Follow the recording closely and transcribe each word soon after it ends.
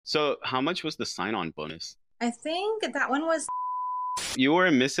So how much was the sign-on bonus? I think that one was, You were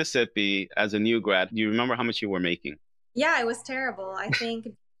in Mississippi as a new grad. Do you remember how much you were making? yeah, it was terrible. I think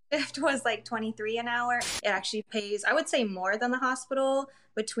shift was like 23 an hour. It actually pays, I would say more than the hospital,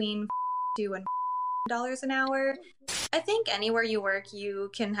 between 2 and dollars an hour. I think anywhere you work,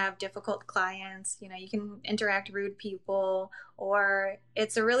 you can have difficult clients. You can interact rude people, or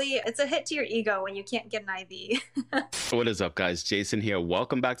it's a hit to your ego when you can't get an IV. What is up, guys? Jason here.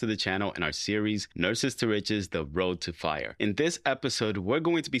 Welcome back to the channel and our series, Nurses to Riches, The Road to Fire. In this episode, we're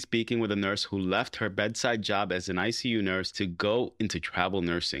going to be speaking with a nurse who left her bedside job as an ICU nurse to go into travel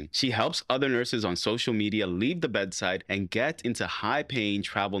nursing. She helps other nurses on social media leave the bedside and get into high-paying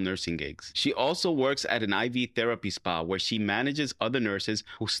travel nursing gigs. She also works at an IV therapy spa where she manages other nurses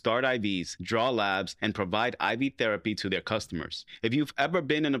who start IVs, draw labs, and provide IV therapy to their customers. If you've ever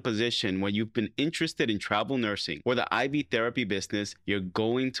been in a position where you've been interested in travel nursing or the IV therapy business, you're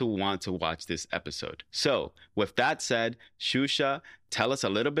going to want to watch this episode. So, with that said, Shusha, tell us a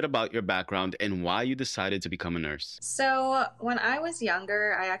little bit about your background and why you decided to become a nurse. So, when I was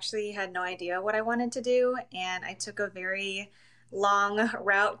younger, I actually had no idea what I wanted to do, and I took a very long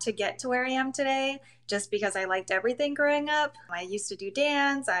route to get to where I am today just because I liked everything growing up. I used to do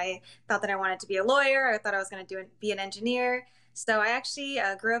dance. I thought that I wanted to be a lawyer. I thought I was going to be an engineer. So, I actually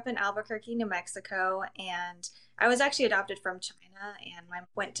grew up in Albuquerque, New Mexico, and I was actually adopted from China, and my mom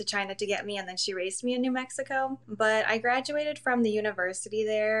went to China to get me, and then she raised me in New Mexico. But I graduated from the university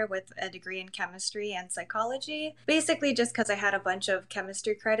there with a degree in chemistry and psychology, basically just because I had a bunch of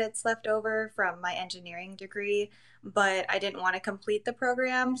chemistry credits left over from my engineering degree, but I didn't want to complete the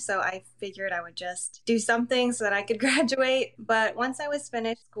program, so I figured I would just do something so that I could graduate. But once I was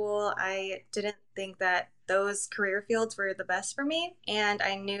finished school, I didn't think that those career fields were the best for me. And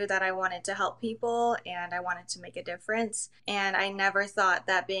I knew that I wanted to help people and I wanted to make a difference. And I never thought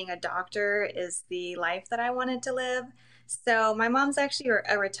that being a doctor is the life that I wanted to live. So my mom's actually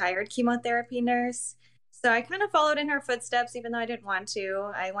a retired chemotherapy nurse. So I kind of followed in her footsteps, even though I didn't want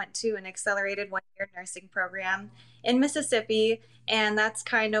to. I went to an accelerated 1 year nursing program in Mississippi, and that's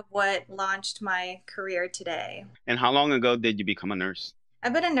kind of what launched my career today. And how long ago did you become a nurse?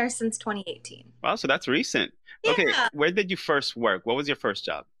 I've been a nurse since 2018. Wow, so that's recent. Okay, Yeah. where did you first work? What was your first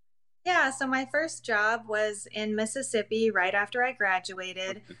job? Yeah, so my first job was in Mississippi right after I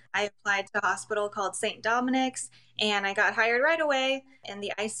graduated. I applied to a hospital called St. Dominic's and I got hired right away in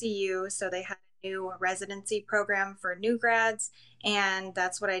the ICU. So they had a new residency program for new grads. And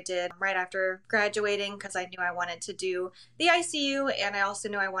that's what I did right after graduating because I knew I wanted to do the ICU and I also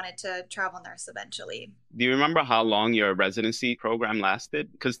knew I wanted to travel nurse eventually. Do you remember how long your residency program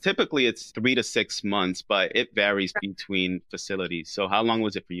lasted? Because typically it's 3 to 6 months, but it varies between facilities. So how long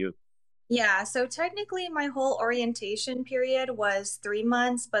was it for you? Yeah, so technically my whole orientation period was 3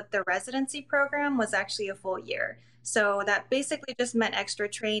 months, but the residency program was actually a full year. So that basically just meant extra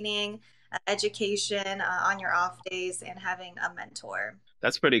training, education on your off days, and having a mentor.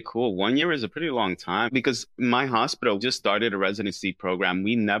 That's pretty cool. 1 year is a pretty long time because my hospital just started a residency program.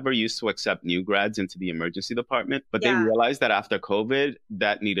 We never used to accept new grads into the emergency department, but they Yeah. realized that after COVID,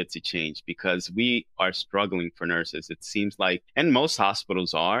 that needed to change because we are struggling for nurses. It seems like, and most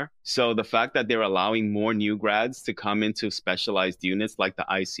hospitals are. So the fact that they're allowing more new grads to come into specialized units like the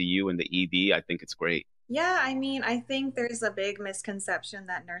ICU and the ED, I think it's great. Yeah, I mean, I think there's a big misconception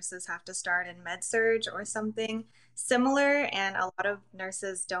that nurses have to start in med surge or something similar, and a lot of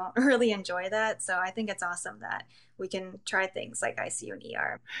nurses don't really enjoy that. So I think it's awesome that we can try things like ICU and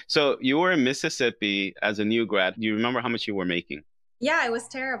ER. So you were in Mississippi as a new grad. Do you remember how much you were making? Yeah, it was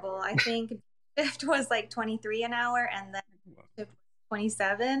terrible. I think shift was like 23 an hour and then shift was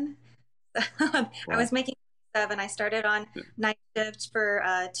 27. I Wow. was making 7. I started on night shift for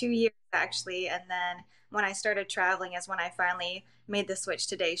 2 years actually, and then when I started traveling is when I finally made the switch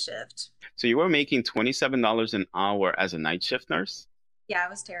to day shift. So you were making $27 an hour as a night shift nurse? Yeah, it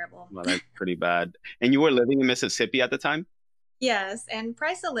was terrible. Well, that's pretty bad. And you were living in Mississippi at the time? Yes, and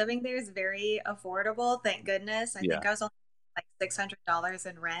price of living there is very affordable, thank goodness. I Yeah. think I was only like $600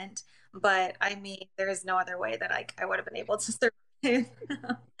 in rent, but I mean, there is no other way that I would have been able to survive.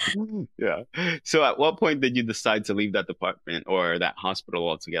 Yeah. So at what point did you decide to leave that department or that hospital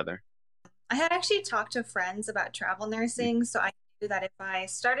altogether? I had actually talked to friends about travel nursing, so I knew that if I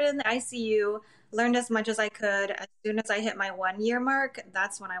started in the ICU, learned as much as I could, as soon as I hit my 1 year mark,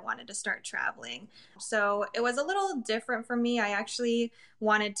 that's when I wanted to start traveling. So it was a little different for me. I actually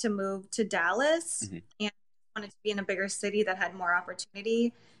wanted to move to Dallas Mhm. and wanted to be in a bigger city that had more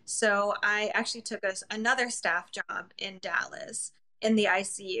opportunity. So I actually took another staff job in Dallas in the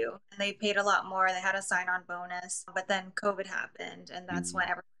ICU, and they paid a lot more. They had a sign-on bonus, but then COVID happened, and that's when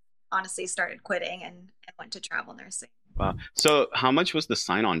Mm. everything honestly started quitting and went to travel nursing. Wow. So how much was the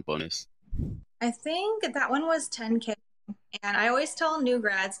sign-on bonus? I think that one was 10K. And I always tell new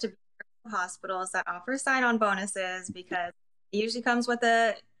grads to be careful of hospitals that offer sign-on bonuses because it usually comes with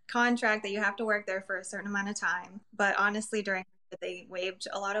a contract that you have to work there for a certain amount of time. But honestly, during COVID, they waived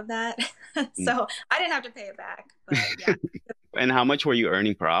a lot of that. Mm. So I didn't have to pay it back. But yeah, And how much were you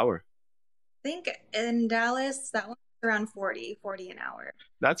earning per hour? I think in Dallas, that one was around 40 an hour.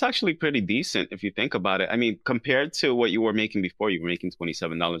 That's actually pretty decent if you think about it. I mean, compared to what you were making before, you were making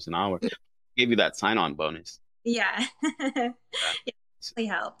 $27 an hour. Gave you that sign-on bonus. Yeah. Yeah, Yeah. it really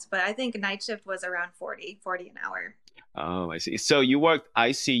helped. But I think night shift was around 40 an hour. Oh, I see. So you worked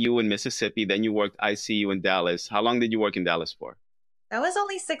ICU in Mississippi, then you worked ICU in Dallas. How long did you work in Dallas for? That was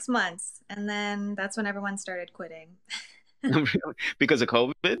only 6 months. And then that's when everyone started quitting. Because of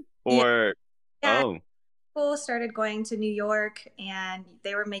COVID? Yeah. Or, Yeah, oh, people started going to New York and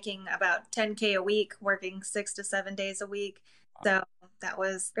they were making about 10K a week, working 6 to 7 days a week. So that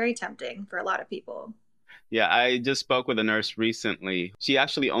was very tempting for a lot of people. yeah, I just spoke with a nurse recently. She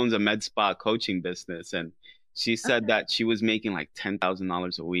actually owns a med spa coaching business, and she said Okay. that she was making like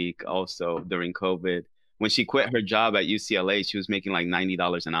 $10,000 a week also during COVID. When she quit her job at UCLA, she was making like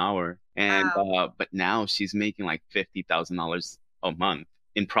 $90 an hour. And Wow. but now she's making like $50,000 a month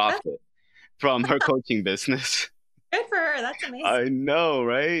in That's profit from her coaching business. good for her. That's amazing. I know,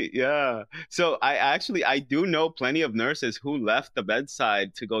 right? Yeah. So I do know plenty of nurses who left the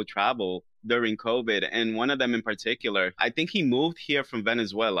bedside to go travel during COVID. And one of them in particular, I think he moved here from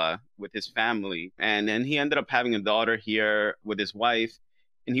Venezuela with his family. And then he ended up having a daughter here with his wife.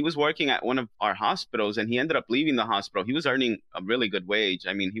 And he was working at one of our hospitals and he ended up leaving the hospital. He was earning a really good wage.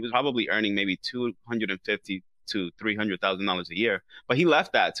 I mean, he was probably earning maybe 250 to $300,000 a year, but he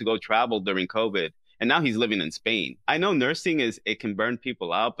left that to go travel during COVID, and now he's living in Spain. I know nursing is it can burn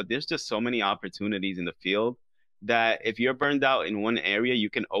people out, but there's just so many opportunities in the field that if you're burned out in one area, you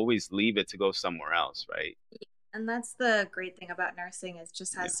can always leave it to go somewhere else, right? And that's the great thing about nursing is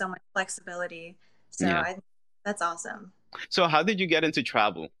just Yeah. has so much flexibility. So Yeah. that's awesome. So how did you get into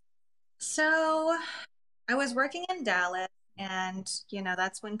travel? So I was working in Dallas, and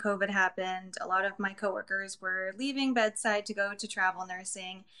that's when COVID happened. A lot of my coworkers were leaving bedside to go to travel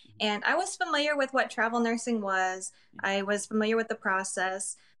nursing, and I was familiar with what travel nursing was. I was familiar with the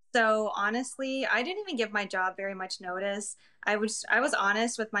process. So honestly, I didn't even give my job very much notice. I was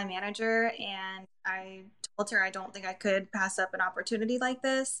honest with my manager, and I told her I don't think I could pass up an opportunity like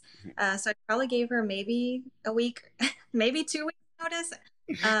this. So I probably gave her maybe a week, maybe 2 weeks notice.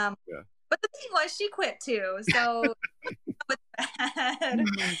 Um, Yeah. but the thing was, she quit too. So with that,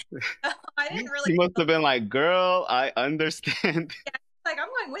 I didn't really He must feel have been like, girl, I understand. like I'm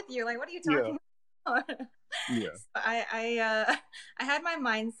going with you. Like, what are you Yeah. talking about? Yeah. So I had my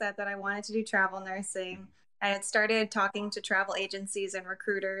mindset that I wanted to do travel nursing. I had started talking to travel agencies and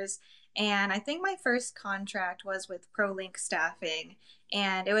recruiters, and I think my first contract was with ProLink Staffing,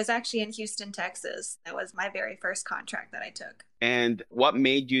 and it was actually in Houston, Texas. That was my very first contract that I took. And what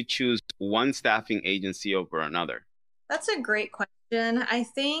made you choose one staffing agency over another? That's a great question. I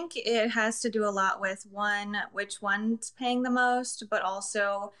think it has to do a lot with one, which one's paying the most, but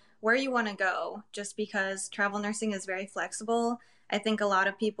also where you want to go, just because travel nursing is very flexible. I think a lot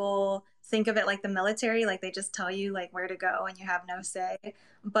of people think of it like the military, like they just tell you like where to go and you have no say.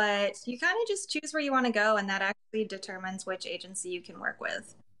 But you kind of just choose where you want to go, and that actually determines which agency you can work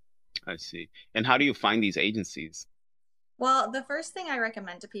with. I see. And how do you find these agencies? Well, the first thing I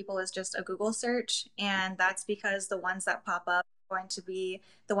recommend to people is just a Google search, and that's because the ones that pop up are going to be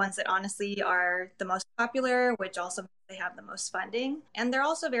the ones that honestly are the most popular, which also means they have the most funding, and they're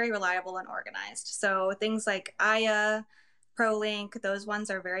also very reliable and organized. So things like Aya, ProLink, those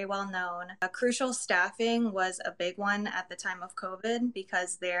ones are very well known. Crucial Staffing was a big one at the time of COVID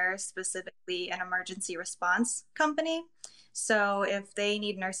because they're specifically an emergency response company. So if they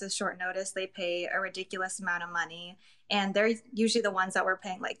need nurses short notice, they pay a ridiculous amount of money, and they're usually the ones that were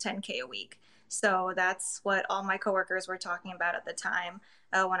paying like 10K a week. So that's what all my coworkers were talking about at the time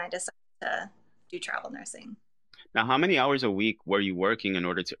when I decided to do travel nursing. Now, how many hours a week were you working in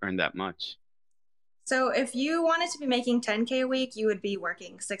order to earn that much? So if you wanted to be making 10K a week, you would be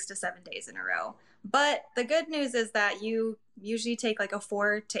working 6 to 7 days in a row. But the good news is that you usually take like a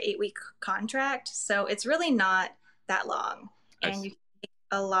 4 to 8 week contract. So it's really not that long. I And you see. can make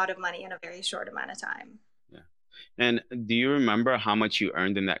a lot of money in a very short amount of time. Yeah. And do you remember how much you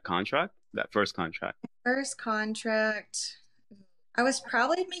earned in that contract, that first contract? First contract, I was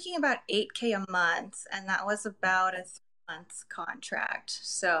probably making about 8K a month, and that was about a 3 month contract.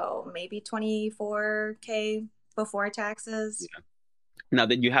 So maybe 24K before taxes. Yeah. Now,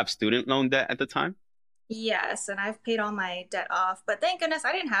 did you have student loan debt at the time? Yes, and I've paid all my debt off, but thank goodness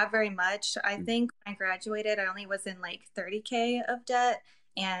I didn't have very much. I think when I graduated, I only was in like 30K of debt,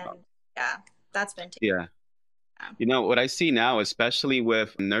 and yeah, that's been taken Yeah. out. You know, what I see now, especially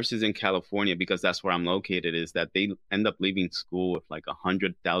with nurses in California, because that's where I'm located, is that they end up leaving school with like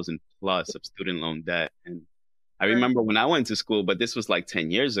 100,000 plus of student loan debt. And I remember when I went to school, but this was like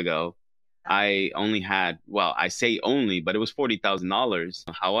 10 years ago, I only had, well, I say only, but it was $40,000.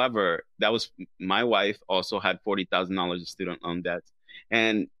 However, that was my wife also had $40,000 of student loan debt.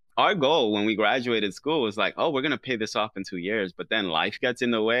 And our goal when we graduated school was like, oh, we're going to pay this off in 2 years. But then life gets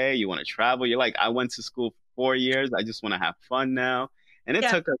in the way. You want to travel. You're like, I went to school for 4 years. I just want to have fun now. And it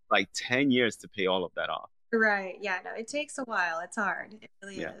Yeah, took us like 10 years to pay all of that off. right. Yeah, no, it takes a while. It's hard. It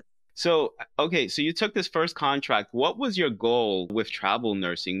really Yeah. is. So, okay, so you took this first contract. What was your goal with travel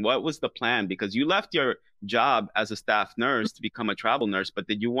nursing? What was the plan? Because you left your job as a staff nurse to become a travel nurse, but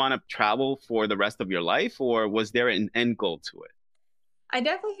did you want to travel for the rest of your life, or was there an end goal to it? I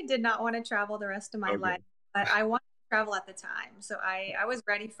definitely did not want to travel the rest of my life, Okay. but I wanted to travel at the time. So I was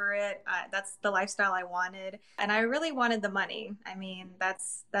ready for it. That's the lifestyle I wanted. And I really wanted the money. I mean,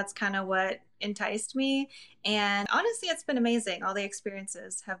 that's kind of what enticed me. And honestly, it's been amazing. All the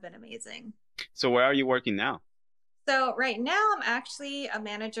experiences have been amazing. So where are you working now? So right now I'm actually a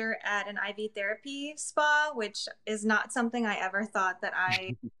manager at an IV therapy spa, which is not something I ever thought that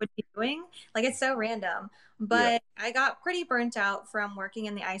I would be doing. Like it's so random. Yeah. But I got pretty burnt out from working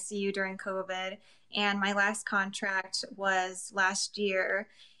in the ICU during COVID, and my last contract was last year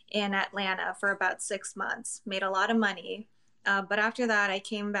in Atlanta for about 6 months. Made a lot of money. But after that, I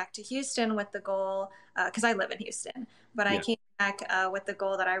came back to Houston with the goal, because I live in Houston, but I Yeah. came back with the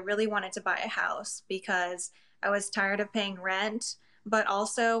goal that I really wanted to buy a house because I was tired of paying rent. But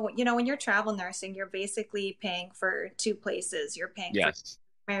also, when you're travel nursing, you're basically paying for two places. You're paying for Yes.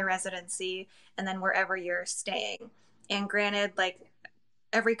 primary residency and then wherever you're staying. And granted, like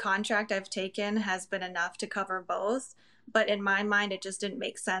every contract I've taken has been enough to cover both. But in my mind, it just didn't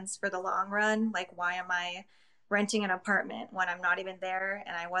make sense for the long run. Like, why am I renting an apartment when I'm not even there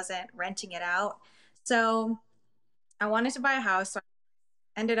and I wasn't renting it out? So I wanted to buy a house. So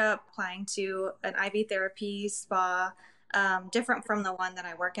ended up applying to an IV therapy spa, different from the one that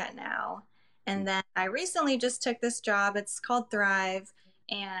I work at now. And then I recently just took this job. It's called Thrive,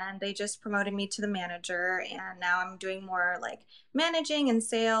 and they just promoted me to the manager. And now I'm doing more like managing and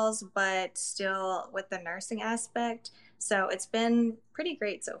sales, but still with the nursing aspect. So it's been pretty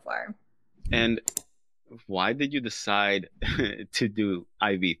great so far. And why did you decide to do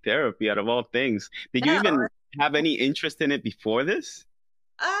IV therapy out of all things? Did you No, even have any interest in it before this?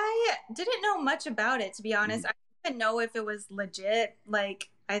 I didn't know much about it, to be honest. Mhm. I didn't even know if it was legit. Like,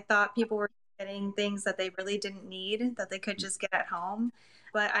 I thought people were getting things that they really didn't need that they could just get at home.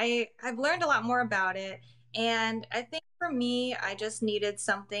 But I've learned a lot more about it. And I think for me, I just needed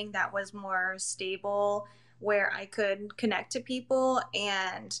something that was more stable where I could connect to people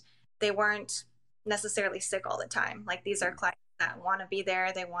and they weren't necessarily sick all the time. Like, these are clients that want to be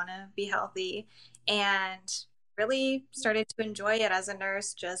there, they want to be healthy. And really started to enjoy it as a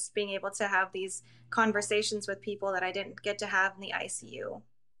nurse, just being able to have these conversations with people that I didn't get to have in the ICU.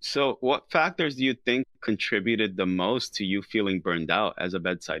 So, what factors do you think contributed the most to you feeling burned out as a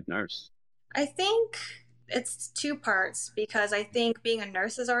bedside nurse? I think it's two parts because I think being a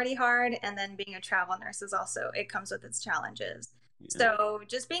nurse is already hard, and then being a travel nurse is also, it comes with its challenges. Yeah. So,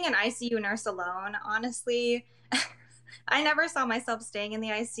 just being an ICU nurse alone, honestly, I never saw myself staying in the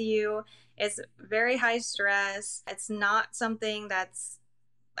ICU. It's very high stress. It's not something that's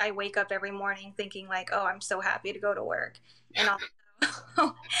I wake up every morning thinking like, oh, I'm so happy to go to work. And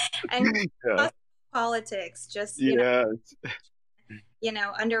also and Yeah. plus politics, just Yeah.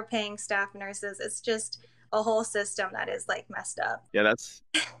 underpaying staff nurses. It's just a whole system that is like messed up. Yeah, that's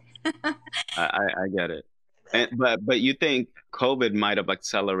I get it. And but you think COVID might have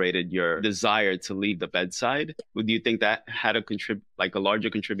accelerated your desire to leave the bedside? Would you think that had a like a larger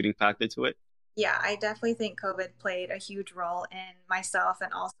contributing factor to it? Yeah, I definitely think COVID played a huge role in myself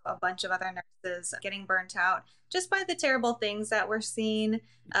and also a bunch of other nurses getting burnt out just by the terrible things that we're seeing.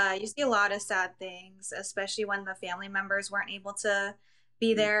 You see a lot of sad things, especially when the family members weren't able to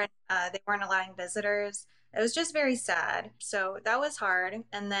be Mm. there. They weren't allowing visitors. It was just very sad. So that was hard.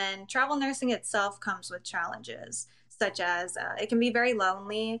 And then travel nursing itself comes with challenges, such as it can be very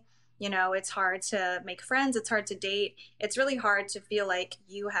lonely. It's hard to make friends, it's hard to date. It's really hard to feel like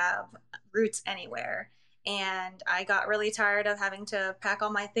you have roots anywhere. And I got really tired of having to pack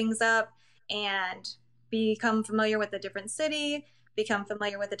all my things up and become familiar with a different city, become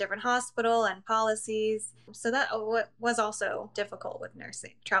familiar with a different hospital and policies. So that was also difficult with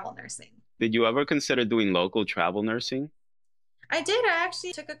nursing, travel nursing. Did you ever consider doing local travel nursing? I did. I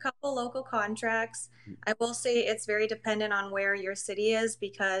actually took a couple local contracts. I will say it's very dependent on where your city is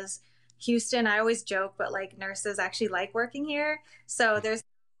because Houston, I always joke, but like nurses actually like working here. So there's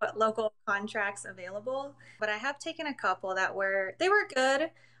local contracts available. But I have taken a couple that they were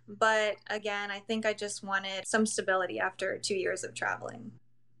good. But again, I think I just wanted some stability after 2 years of traveling.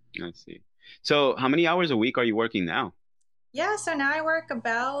 I see. So, how many hours a week are you working now? Yeah, so now I work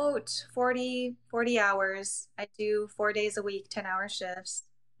about 40 hours. I do 4 days a week, 10-hour shifts.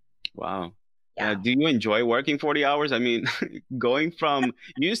 Wow. Yeah. Do you enjoy working 40 hours? I mean, going from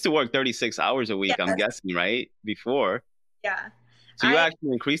you used to work 36 hours a week, I'm Yes. guessing, right? Before. Yeah. So you I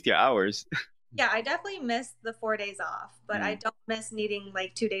actually increased your hours. Yeah, I definitely miss the 4 days off, but I Mm, don't miss needing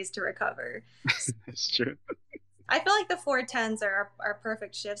like 2 days to recover. So that's true. I feel like the 4 10s are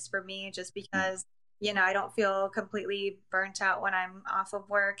perfect shifts for me just Mm, because, I don't feel completely burnt out when I'm off of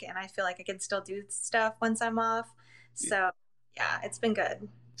work and I feel like I can still do stuff once I'm off. yeah. So yeah, it's been good.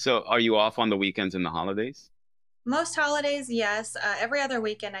 So are you off on the weekends and the holidays? Most holidays, yes. Every other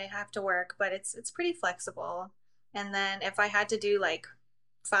weekend I have to work, but it's pretty flexible. And then if I had to do like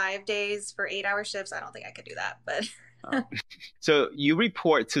 5 days for 8-hour shifts, I don't think I could do that. But Uh, so you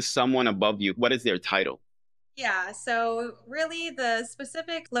report to someone above you. What is their title? yeah, so really the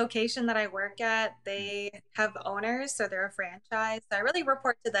specific location that I work at, they have owners, so they're a franchise. So I really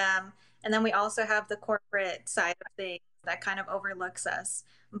report to them. And then we also have the corporate side of things that kind of overlooks us.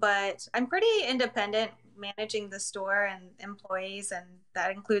 But I'm pretty independent managing the store and employees, and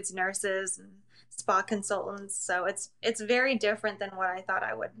that includes nurses and spa consultants. So it's very different than what I thought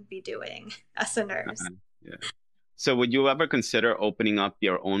I would be doing as a nurse. Yeah. So would you ever consider opening up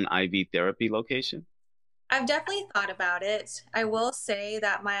your own IV therapy location? I've definitely thought about it. I will say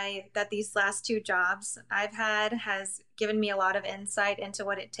that these last two jobs I've had has given me a lot of insight into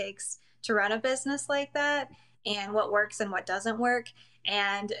what it takes to run a business like that and what works and what doesn't work.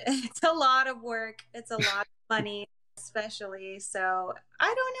 And it's a lot of work. It's a lot of money, especially. So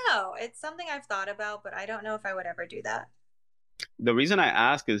I don't know. It's something I've thought about, but I don't know if I would ever do that. The reason I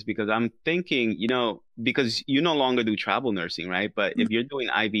ask is because I'm thinking, because you no longer do travel nursing, right? But if you're doing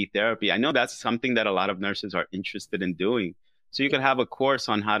IV therapy, I know that's something that a lot of nurses are interested in doing. So you could have a course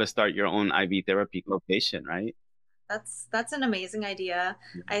on how to start your own IV therapy location, right? That's an amazing idea.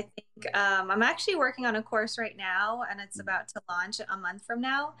 I think I'm actually working on a course right now, and it's about to launch a month from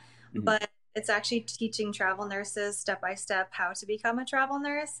now. Mhm. But it's actually teaching travel nurses step by step how to become a travel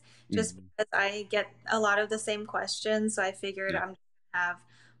nurse, just Mhm. because I get a lot of the same questions. So I figured Yeah. I'm just gonna have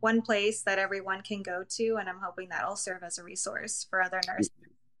one place that everyone can go to, and I'm hoping that'll serve as a resource for other nurses.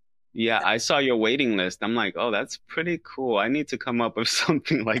 Yeah, I saw your waiting list. I'm like, oh, that's pretty cool. I need to come up with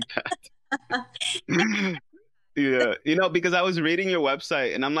something like that. Yeah, because I was reading your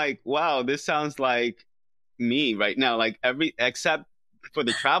website and I'm like, wow, this sounds like me right now. Like except for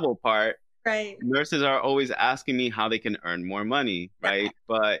the travel part, Right. nurses are always asking me how they can earn more money, Yeah. right?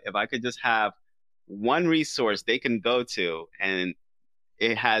 But if I could just have one resource they can go to and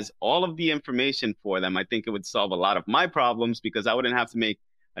it has all of the information for them, I think it would solve a lot of my problems because I wouldn't have to make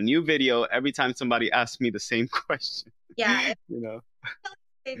a new video every time somebody asks me the same question. Yeah, it You know,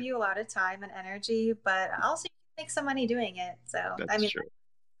 save you a lot of time and energy, but also you can make some money doing it. So I that's mean, true.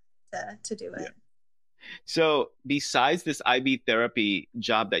 to do Yeah. it. So, besides this IB therapy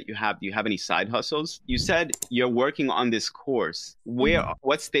job that you have, do you have any side hustles? You said you're working on this course.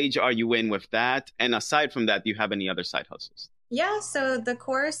 What stage are you in with that? And aside from that, do you have any other side hustles? Yeah, so the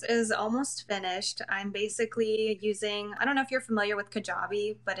course is almost finished. I'm basically using, I don't know if you're familiar with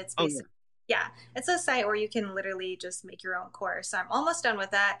Kajabi, but it's Oh, yeah. basically, yeah, it's a site where you can literally just make your own course. So I'm almost done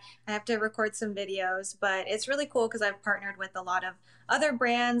with that. I have to record some videos, but it's really cool because I've partnered with a lot of other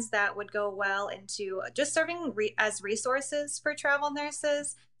brands that would go well into just serving as resources for travel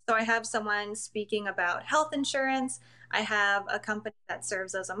nurses. So I have someone speaking about health insurance. I have a company that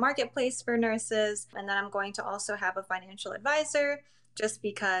serves as a marketplace for nurses. And then I'm going to also have a financial advisor just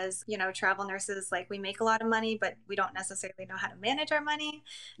because, travel nurses, like we make a lot of money, but we don't necessarily know how to manage our money.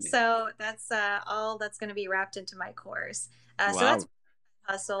 Yeah. So that's all that's going to be wrapped into my course. So that's Wow.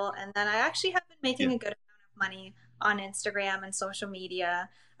 hustle. And then I actually have been Yeah. making a good amount of money on Instagram and social media.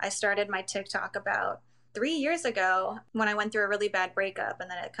 I started my TikTok about 3 years ago when I went through a really bad breakup, and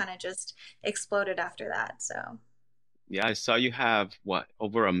then it kind of just exploded after that. So Yeah, I saw you have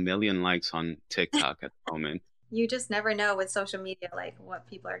over 1 million likes on TikTok at the moment. you just never know with social media, like what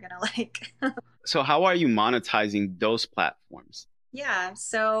people are going to like. So, how are you monetizing those platforms? Yeah,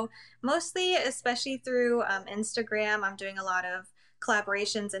 so mostly, especially through Instagram, I'm doing a lot of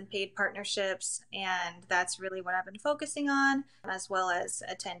collaborations and paid partnerships. And that's really what I've been focusing on, as well as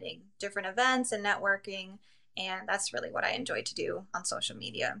attending different events and networking. And that's really what I enjoy to do on social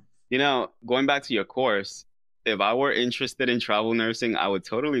media. Going back to your course, if I were interested in travel nursing, I would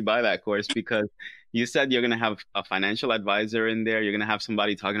totally buy that course because you said you're going to have a financial advisor in there. You're going to have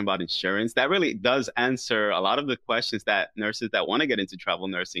somebody talking about insurance. That really does answer a lot of the questions that nurses that want to get into travel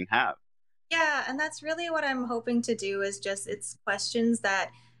nursing have. Yeah, and that's really what I'm hoping to do is just it's questions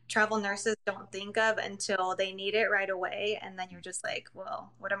that travel nurses don't think of until they need it right away. And then you're just like,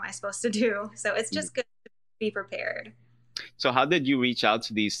 well, what am I supposed to do? So it's just good to be prepared. So, how did you reach out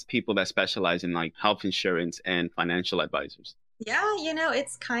to these people that specialize in like health insurance and financial advisors? Yeah,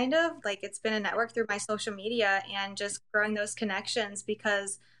 it's kind of like it's been a network through my social media and just growing those connections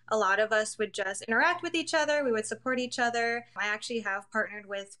because a lot of us would just interact with each other. We would support each other. I actually have partnered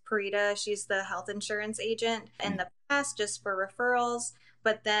with Parita. She's the health insurance agent in the past just for referrals,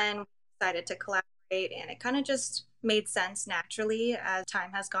 but then we decided to collaborate and it kind of just made sense naturally as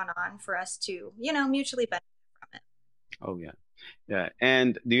time has gone on for us to, mutually benefit from it. Oh, yeah. Yeah.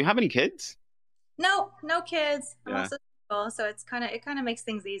 And do you have any kids? No, no kids. I'm Yeah. also single, so it kind of makes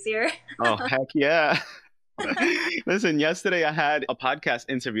things easier. Oh, heck yeah. Listen, yesterday I had a podcast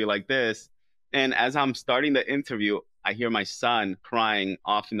interview like this, and as I'm starting the interview, I hear my son crying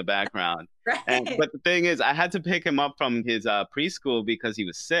off in the background. And Right. but the thing is, I had to pick him up from his preschool because he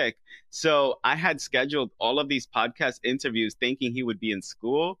was sick. So I had scheduled all of these podcast interviews thinking he would be in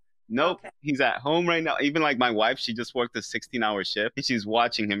school. Nope, Okay. he's at home right now. Even like my wife, she just worked a 16-hour shift and she's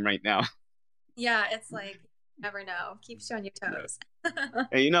watching him right now. Yeah, it's like you never know. Keeps you on your toes.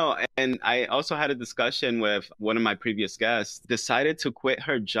 And I also had a discussion with one of my previous guests, decided to quit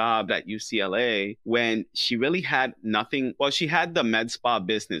her job at UCLA when she really had nothing. Well, she had the med spa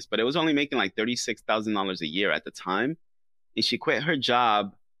business, but it was only making like $36,000 a year at the time. And she quit her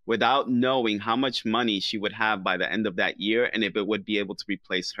job without knowing how much money she would have by the end of that year and if it would be able to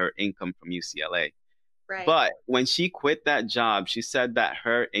replace her income from UCLA. Right. But when she quit that job, she said that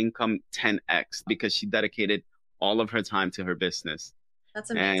her income 10x because she dedicated all of her time to her business.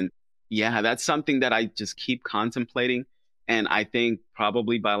 That's amazing. And yeah, that's something that I just keep contemplating. And I think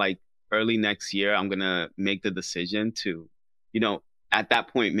probably by like early next year, I'm going to make the decision to, you know, at that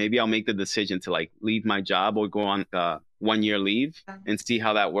point, maybe I'll make the decision to like leave my job or go on 1 year leave Yeah. and see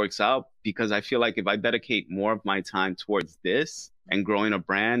how that works out. Because I feel like if I dedicate more of my time towards this and growing a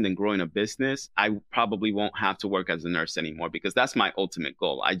brand and growing a business, I probably won't have to work as a nurse anymore because that's my ultimate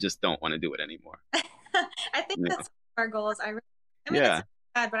goal. I just don't want to do it anymore. I think You know? that's our goals. I mean, it's Yeah.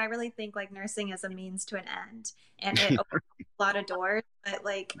 bad, but I really think like nursing is a means to an end, and it opens a lot of doors. But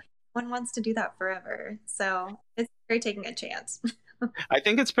like, one wants to do that forever, so it's great taking a chance. I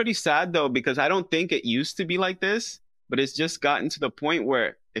think it's pretty sad though, because I don't think it used to be like this, but it's just gotten to the point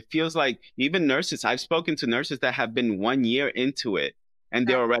where it feels like even nurses, I've spoken to nurses that have been 1 year into it and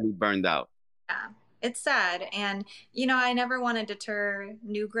they're Right. already burned out. Yeah, it's sad. And, I never want to deter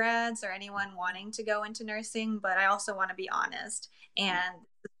new grads or anyone wanting to go into nursing, but I also want to be honest. And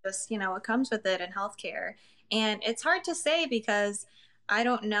it's just, what comes with it in healthcare. And it's hard to say because I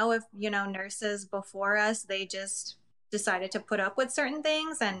don't know if, nurses before us, they just decided to put up with certain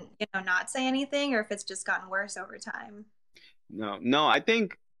things and, not say anything, or if it's just gotten worse over time. No, no, I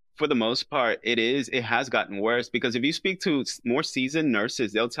think for the most part, it has gotten worse because if you speak to more seasoned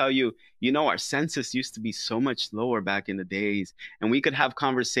nurses, they'll tell you, our census used to be so much lower back in the days, and we could have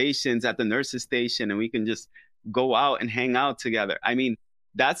conversations at the nurses station and we can just go out and hang out together. I mean,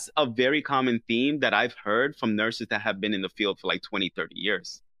 that's a very common theme that I've heard from nurses that have been in the field for like 20, 30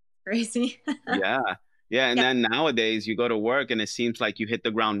 years. Crazy. Yeah. Yeah. And Yeah. then nowadays you go to work and it seems like you hit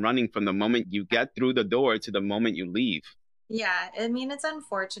the ground running from the moment you get through the door to the moment you leave. Yeah, I mean, it's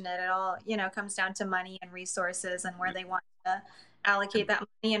unfortunate. It all, comes down to money and resources and where they want to allocate that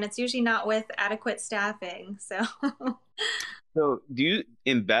money. And it's usually not with adequate staffing. So So, do you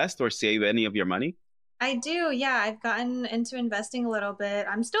invest or save any of your money? I do. Yeah, I've gotten into investing a little bit.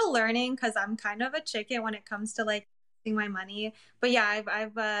 I'm still learning because I'm kind of a chicken when it comes to like investing my money. But yeah,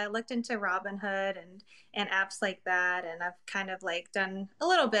 I've looked into Robinhood and apps like that. And I've kind of like done a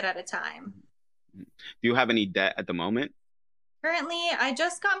little bit at a time. Do you have any debt at the moment? Currently, I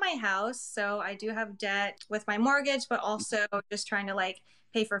just got my house, so I do have debt with my mortgage, but also just trying to like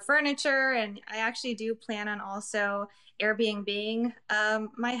pay for furniture. And I actually do plan on also Airbnb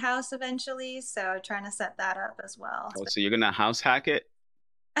my house eventually, so trying to set that up as well. Oh, so you're gonna house hack it?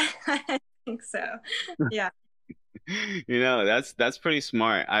 I think so. Yeah. That's pretty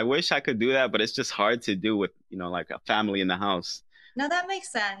smart. I wish I could do that, but it's just hard to do with, like a family in the house. No, that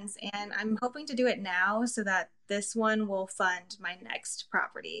makes sense. And I'm hoping to do it now so that this one will fund my next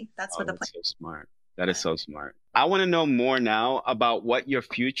property. That's Oh, what the plan that's so smart. That is is. so smart. I want to know more now about what your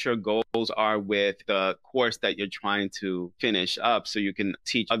future goals are with the course that you're trying to finish up so you can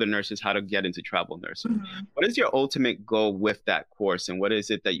teach other nurses how to get into travel nursing. Mhm. What is your ultimate goal with that course and what is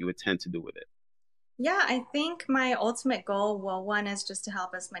it that you intend to do with it? Yeah, I think my ultimate goal, well, one is just to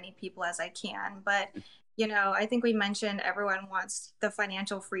help as many people as I can. But, I think we mentioned everyone wants the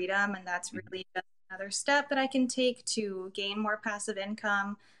financial freedom, and that's really just another step that I can take to gain more passive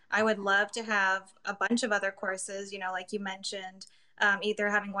income. I would love to have a bunch of other courses, like you mentioned, either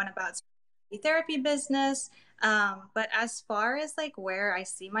having one about therapy business. But as far as like where I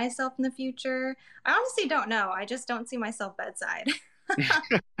see myself in the future, I honestly don't know. I just don't see myself bedside.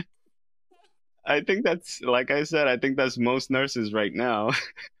 I think that's, like I said, I think that's most nurses right now.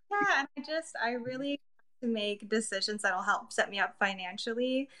 Yeah, and I really want to make decisions that'll help set me up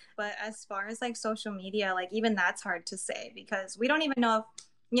financially. But as far as like social media, like even that's hard to say because we don't even know if,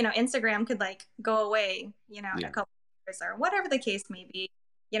 Instagram could like go away, in a Yeah. couple of years or whatever the case may be.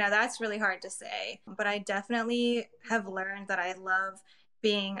 That's really hard to say. But I definitely have learned that I love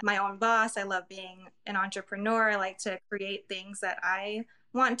being my own boss. I love being an entrepreneur. I like to create things that I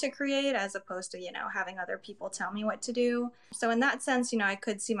want to create as opposed to, having other people tell me what to do. So in that sense, I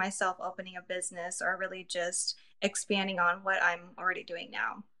could see myself opening a business or really just expanding on what I'm already doing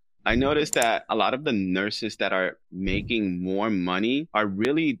now. I noticed that a lot of the nurses that are making more money are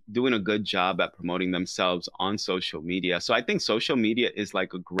really doing a good job at promoting themselves on social media. So I think social media is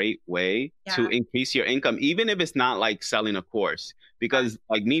like a great way to Yeah. increase your income, even if it's not like selling a course. Right. Because,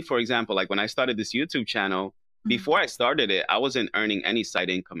 like me, for example, like when I started this YouTube channel, Mhm. before I started it, I wasn't earning any side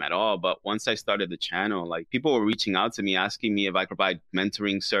income at all. But once I started the channel, like people were reaching out to me asking me if I provide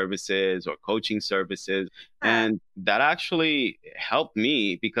mentoring services or coaching services. Yeah. And that actually helped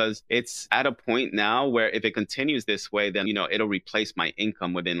me because it's at a point now where if it continues this way, then, it'll replace my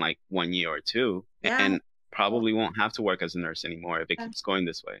income within like 1 year or two Yeah. and probably won't have to work as a nurse anymore if it keeps going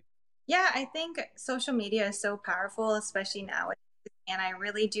this way. Yeah, I think social media is so powerful, especially now. And I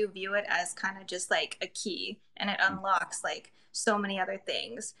really do view it as kind of just like a key and it unlocks like so many other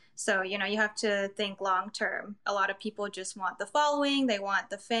things. So, you have to think long term. A lot of people just want the following, they want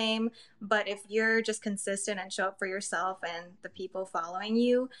the fame. But if you're just consistent and show up for yourself and the people following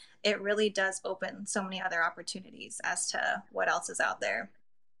you, it really does open so many other opportunities as to what else is out there.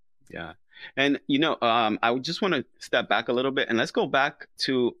 Yeah. And, I would just want to step back a little bit and let's go back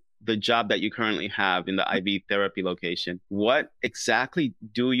to the job that you currently have in the IV therapy location. What exactly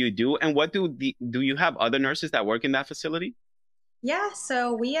do you do? And do you have other nurses that work in that facility? Yeah,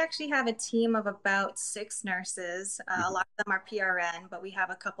 so we actually have a team of about 6 nurses. A Mhm. lot of them are PRN, but we have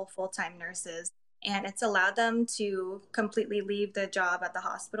a couple full-time nurses. And it's allowed them to completely leave the job at the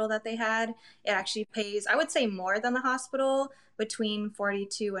hospital that they had. It actually pays, I would say, more than the hospital, between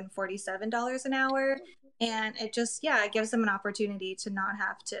 $42 and $47 an hour. And it just, yeah, it gives them an opportunity to not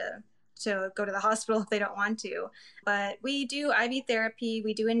have to go to the hospital if they don't want to. But we do IV therapy,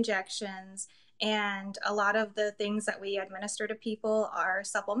 we do injections, and a lot of the things that we administer to people are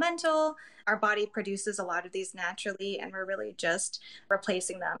supplemental. Our body produces a lot of these naturally, and we're really just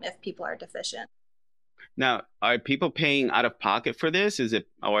replacing them if people are deficient. Now, are people paying out of pocket for this? Is it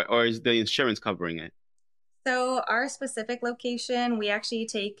or is the insurance covering it? So, our specific location, we actually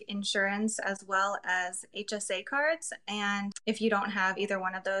take insurance as well as HSA cards. And if you don't have either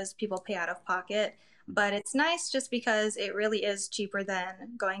one of those, people pay out of pocket. But it's nice just because it really is cheaper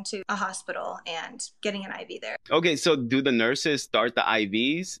than going to a hospital and getting an IV there. Okay, so do the nurses start the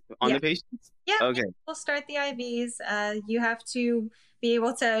IVs on Yeah. the patients? Yeah, Okay. we'll start the IVs. You have to be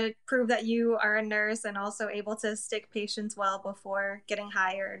able to prove that you are a nurse and also able to stick patients well before getting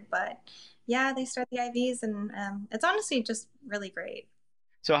hired. But yeah, they start the IVs, and it's honestly just really great.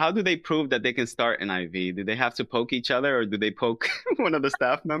 So how do they prove that they can start an IV? Do they have to poke each other or do they poke one of the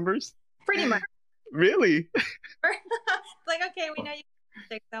staff members? Pretty much. Really? It's like, okay, we know you can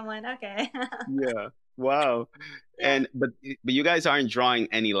stick someone. Okay. Yeah. Wow. Yeah. And but you guys aren't drawing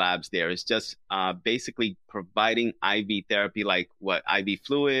any labs there. It's just basically providing IV therapy like what IV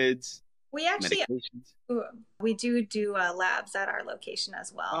fluids, We actually medications. we do labs at our location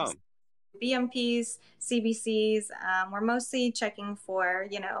as well. Oh. So BMPs, CBCs. We're mostly checking for,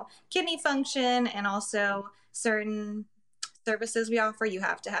 kidney function and also certain services we offer. You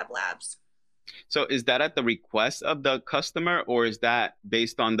have to have labs. So is that at the request of the customer or is that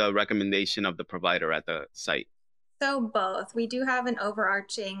based on the recommendation of the provider at the site? So both. We do have an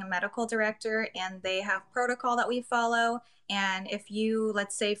overarching medical director and they have protocol that we follow. And if you,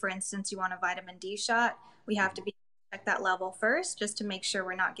 let's say, for instance, you want a vitamin D shot, we have to be check that level first just to make sure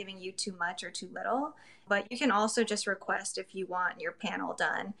we're not giving you too much or too little. But you can also just request if you want your panel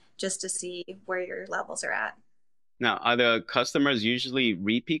done just to see where your levels are at. Now, are the customers usually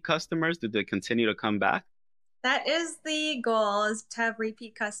repeat customers? Do they continue to come back? That is the goal is to have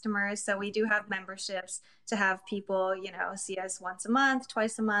repeat customers. So we do have memberships to have people, see us once a month,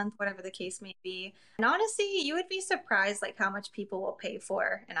 twice a month, whatever the case may be. And honestly, you would be surprised like how much people will pay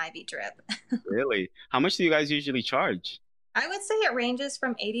for an IV drip. Really? How much do you guys usually charge? I would say it ranges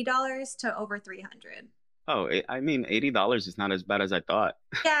from $80 to over 300. Oh, I mean, $80 is not as bad as I thought.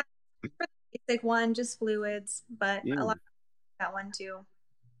 Yeah, for the basic one, just fluids, but Yeah. a lot of that one too.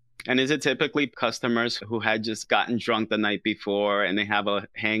 And is it typically customers who had just gotten drunk the night before and they have a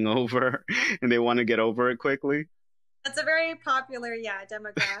hangover and they want to get over it quickly? That's a very popular, yeah,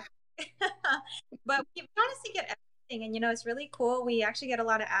 demographic. But we honestly get everything. And, it's really cool. We actually get a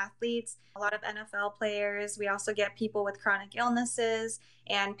lot of athletes, a lot of NFL players. We also get people with chronic illnesses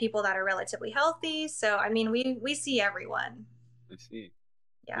and people that are relatively healthy. So, I mean, we see everyone. I see.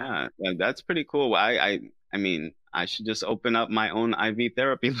 Yeah. Yeah, that's pretty cool. I mean, I should just open up my own IV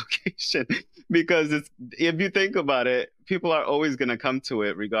therapy location because if you think about it, people are always going to come to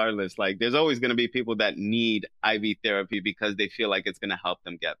it regardless. Like, there's always going to be people that need IV therapy because they feel like it's going to help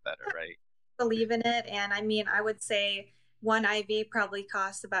them get better, right? Believe in it. And I mean, I would say one IV probably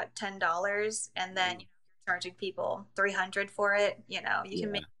costs about $10. And then Mm. you're charging people 300 for it. You can Yeah.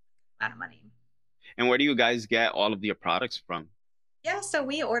 make a lot of money. And where do you guys get all of your products from? Yeah, so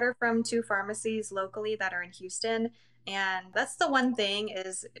we order from two pharmacies locally that are in Houston. And that's the one thing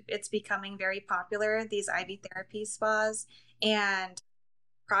is it's becoming very popular, these IV therapy spas and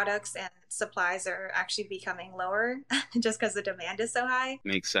products and supplies are actually becoming lower just because the demand is so high.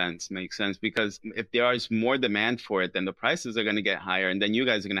 Makes sense. Makes sense. Because if there is more demand for it, then the prices are going to get higher, and then you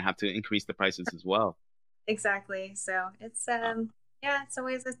guys are going to have to increase the prices as well. Exactly. So it's Uh, yeah, it's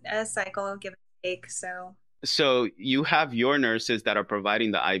always a cycle of give and take. So So you have your nurses that are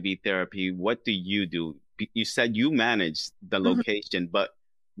providing the IV therapy. What do you do? You said you manage the mhm, location, but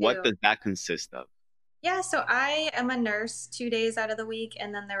what do. does that consist of? Yeah, so I am a nurse 2 days out of the week,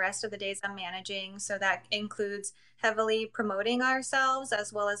 and then the rest of the days I'm managing. So that includes heavily promoting ourselves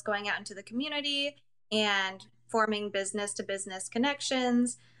as well as going out into the community and forming business to business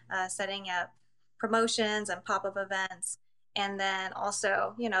connections, setting up promotions and pop up events. And then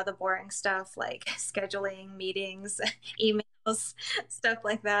also, the boring stuff like scheduling meetings, emails, stuff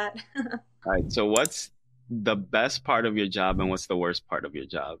like that. All right. So what's the best part of your job and what's the worst part of your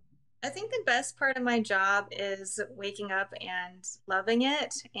job? I think the best part of my job is waking up and loving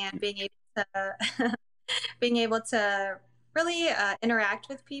it and being able to being able to really interact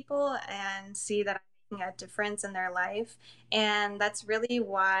with people and see that I'm making a difference in their life. And that's really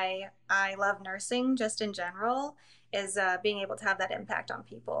why I love nursing just in general is being able to have that impact on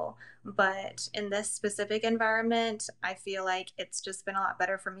people. But in this specific environment, I feel like it's just been a lot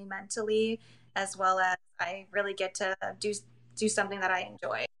better for me mentally, as well as I really get to do something that I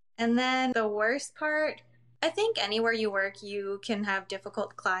enjoy. And then the worst part, I think anywhere you work, you can have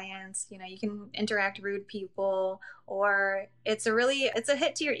difficult clients, you can interact rude people, or it's a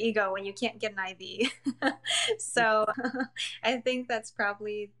hit to your ego when you can't get an IV. So I think that's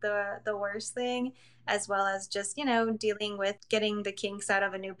probably the worst thing, as well as just, dealing with getting the kinks out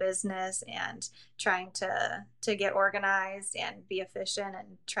of a new business and trying to get organized and be efficient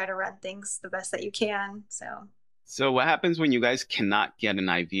and try to run things the best that you can. So So what happens when you guys cannot get an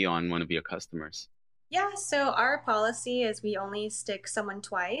IV on one of your customers? yeah, so our policy is we only stick someone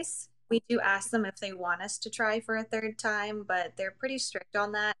twice. We do ask them if they want us to try for a third time, but they're pretty strict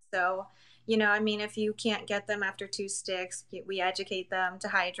on that. So, I mean, if you can't get them after two sticks, we educate them to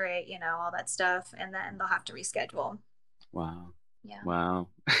hydrate, all that stuff, and then they'll have to reschedule. Wow. Yeah. Wow.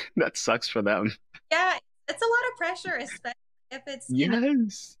 That sucks for them. Yeah, it's a lot of pressure, especially if it's,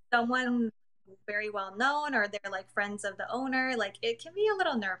 Yes. someone very well known or they're like friends of the owner. Like it can be a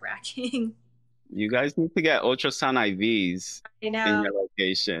little nerve-wracking. You guys need to get ultrasound IVs I in know. your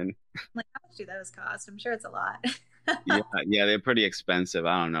location. Like, how much do those cost? I'm sure it's a lot. Yeah, yeah, they're pretty expensive.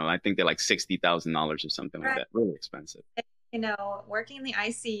 I don't know. I think they're like $60,000 or something like Right. that. Really expensive. Working in the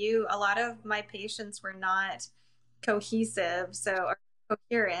ICU, a lot of my patients were not cohesive, or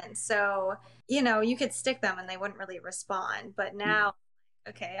coherent. So, you could stick them and they wouldn't really respond. But Yeah. now,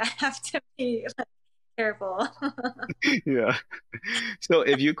 okay, I have to be careful. Yeah. So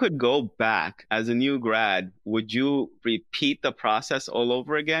if you could go back as a new grad, would you repeat the process all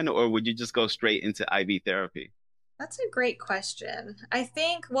over again, or would you just go straight into IV therapy? That's a great question. I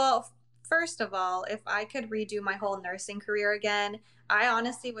think, well, First of all, if I could redo my whole nursing career again, I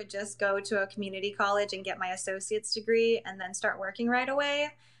honestly would just go to a community college and get my associate's degree and then start working right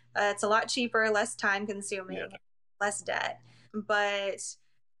away. It's a lot cheaper, less time Yeah. consuming, less debt. But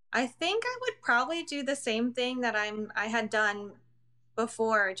I think I would probably do the same thing that I had done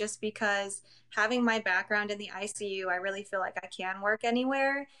before, just because having my background in the ICU, I really feel like I can work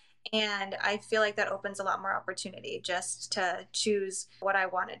anywhere. And I feel like that opens a lot more opportunity just to choose what I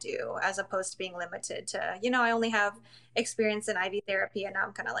want to do as opposed to being limited to, I only have experience in IV therapy and now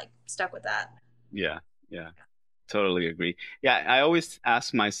I'm kind of like stuck with that. Yeah. Yeah. Totally agree. Yeah, I always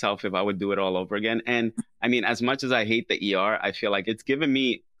ask myself if I would do it all over again. And I mean, as much as I hate the ER, I feel like it's given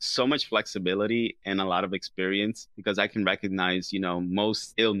me so much flexibility and a lot of experience because I can recognize,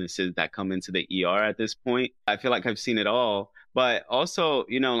 most illnesses that come into the ER at this point. I feel like I've seen it all. But also,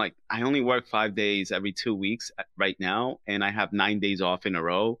 like I only work 5 days every 2 weeks right now, and I have 9 days off in a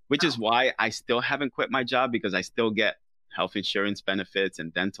row, which is why I still haven't quit my job because I still get health insurance benefits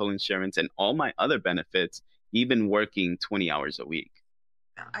and dental insurance and all my other benefits even working 20 hours a week.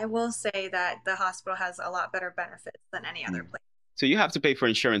 I will say that the hospital has a lot better benefits than any other Mm. place. So you have to pay for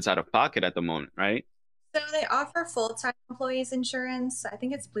insurance out of pocket at the moment, right? So they offer full-time employees insurance. I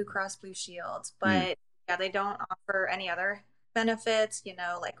think it's Blue Cross Blue Shield, Mm. but yeah, they don't offer any other benefits,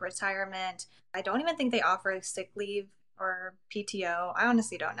 like retirement. I don't even think they offer sick leave or PTO. I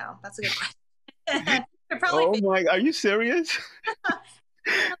honestly don't know. That's a good question. They're probably Oh my, are you serious?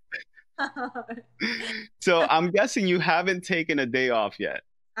 figuring. So I'm guessing you haven't taken a day off yet.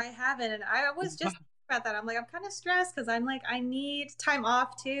 I haven't, and I was just thinking about that. I'm like, I'm kind of stressed because I'm like, I need time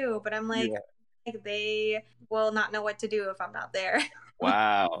off too, but I'm like, Yeah. they will not know what to do if I'm not there.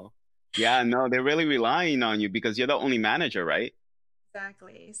 Wow. Yeah, no, they're really relying on you because you're the only manager, right?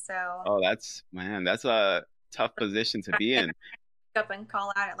 Exactly. So Oh, that's a tough position to be I in. wake up and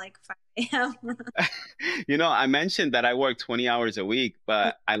call out at like 5 a.m. I mentioned that I work 20 hours a week,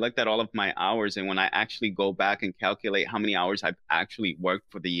 but I looked at all of my hours. And when I actually go back and calculate how many hours I've actually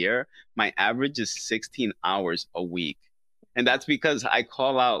worked for the year, my average is 16 hours a week. And that's because I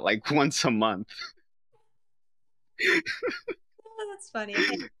call out like once a month. Oh, that's funny.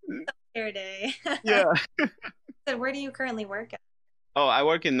 Hey, hair day. Yeah. So where do you currently work at? Oh, I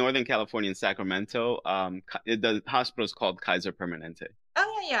work in Northern California in Sacramento. The hospital is called Kaiser Permanente.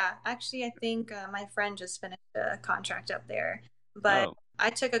 Oh yeah, yeah. Actually, I think my friend just finished a contract up there, but Oh, I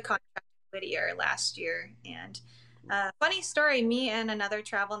took a contract in Whittier last year. And funny story, me and another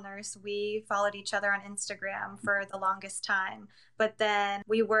travel nurse, we followed each other on Instagram for the longest time. But then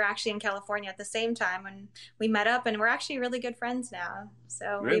we were actually in California at the same time, and we met up, and we're actually really good friends now.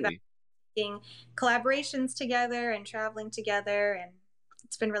 So we've been really? making collaborations together and traveling together, and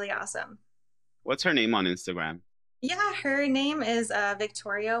it's been really awesome. What's her name on Instagram? Yeah, her name is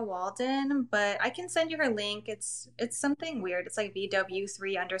Victoria Walden, but I can send you her link. It's something weird. It's like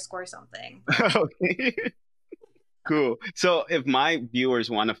VW3 underscore something. But Okay. Cool. So if my viewers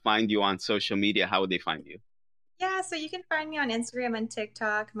want to find you on social media, how would they find you? yeah, so you can find me on Instagram and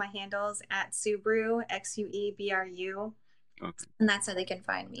TikTok. My handle's at Suebru, Xuebru, Okay. and that's how they can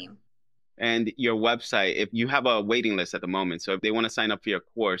find me. And your website, if you have a waiting list at the moment, so if they want to sign up for your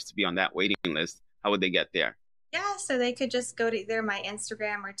course to be on that waiting list, how would they get there? Yeah, so they could just go to either my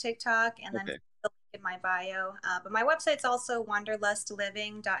Instagram or TikTok and then Okay. the link in my bio. But my website's also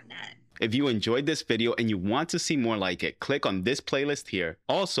wanderlustliving.net. If you enjoyed this video and you want to see more like it, click on this playlist here.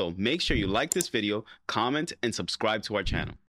 Also, make sure you like this video, comment, and subscribe to our channel.